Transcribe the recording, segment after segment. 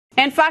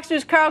And Fox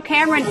News' Carl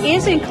Cameron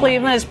is in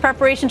Cleveland as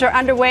preparations are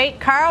underway.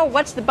 Carl,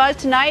 what's the buzz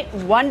tonight,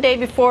 one day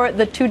before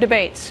the two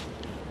debates?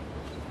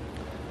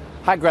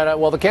 Hi, Greta.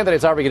 Well, the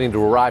candidates are beginning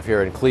to arrive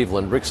here in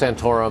Cleveland. Rick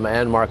Santorum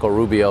and Marco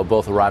Rubio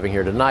both arriving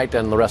here tonight,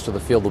 and the rest of the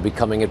field will be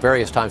coming at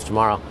various times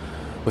tomorrow.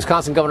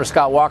 Wisconsin Governor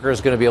Scott Walker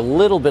is going to be a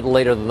little bit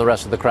later than the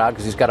rest of the crowd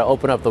because he's got to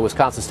open up the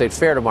Wisconsin State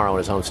Fair tomorrow in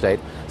his home state,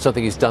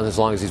 something he's done as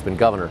long as he's been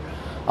governor.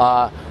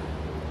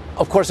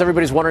 Of course,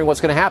 everybody's wondering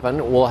what's going to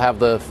happen. We'll have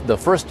the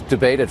first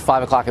debate at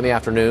 5 o'clock in the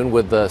afternoon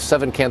with the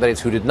 7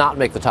 candidates who did not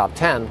make the top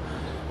 10,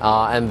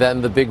 and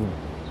then the big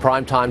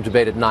primetime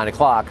debate at 9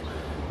 o'clock.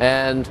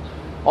 And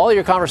all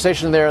your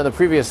conversation there in the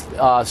previous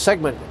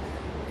segment,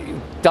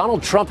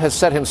 Donald Trump has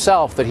said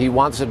himself that he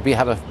wants it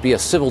to be a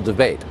civil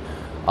debate,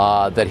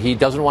 that he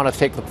doesn't want to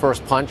take the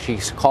first punch. He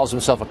calls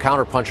himself a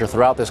counterpuncher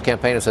throughout this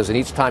campaign and says that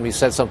each time he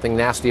said something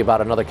nasty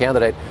about another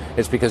candidate,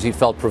 it's because he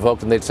felt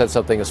provoked and they'd said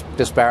something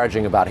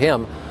disparaging about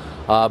him.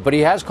 But he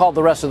has called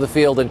the rest of the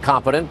field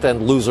incompetent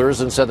and losers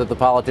and said that the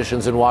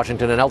politicians in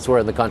Washington and elsewhere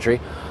in the country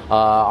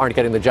aren't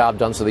getting the job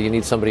done, so that you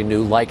need somebody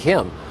new like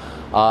him.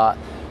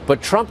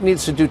 But Trump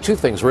needs to do two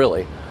things,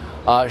 really.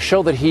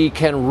 Show that he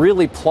can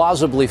really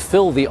plausibly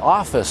fill the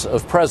office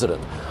of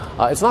president.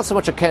 It's not so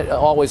much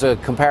always a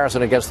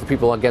comparison against the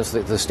people against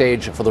the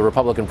stage for the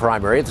Republican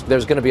primary.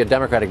 There's going to be a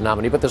Democratic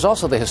nominee, but there's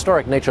also the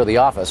historic nature of the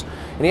office.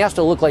 And he has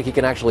to look like he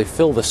can actually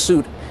fill the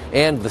suit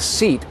and the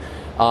seat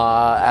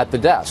at the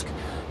desk.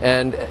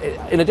 And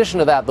in addition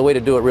to that, the way to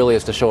do it really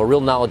is to show a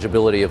real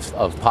knowledgeability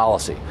of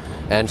policy.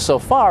 And so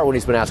far, when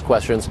he's been asked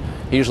questions,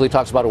 he usually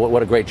talks about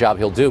what a great job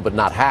he'll do, but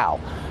not how.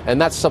 And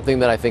that's something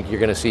that I think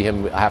you're going to see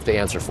him have to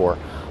answer for.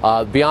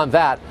 Beyond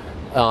that,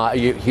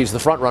 he's the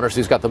front runner, so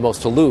he's got the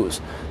most to lose.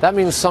 That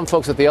means some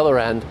folks at the other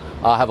end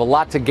have a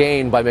lot to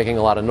gain by making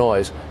a lot of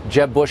noise.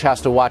 Jeb Bush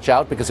has to watch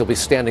out because he'll be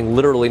standing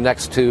literally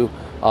next to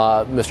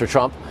Mr.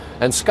 Trump.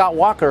 And Scott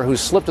Walker, who's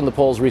slipped in the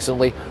polls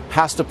recently,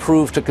 has to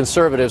prove to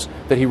conservatives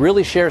that he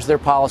really shares their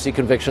policy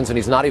convictions and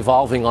he's not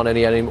evolving on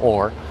any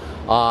anymore.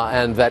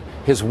 And that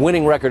his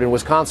winning record in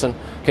Wisconsin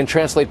can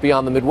translate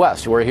beyond the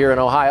Midwest. We're here in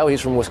Ohio, he's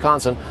from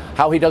Wisconsin.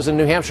 How he does in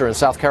New Hampshire and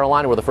South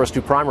Carolina, where the first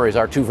two primaries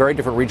are, two very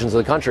different regions of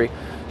the country.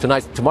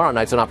 Tomorrow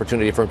night's an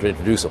opportunity for him to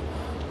introduce them.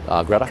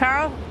 Greta?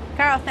 Carl,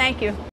 thank you.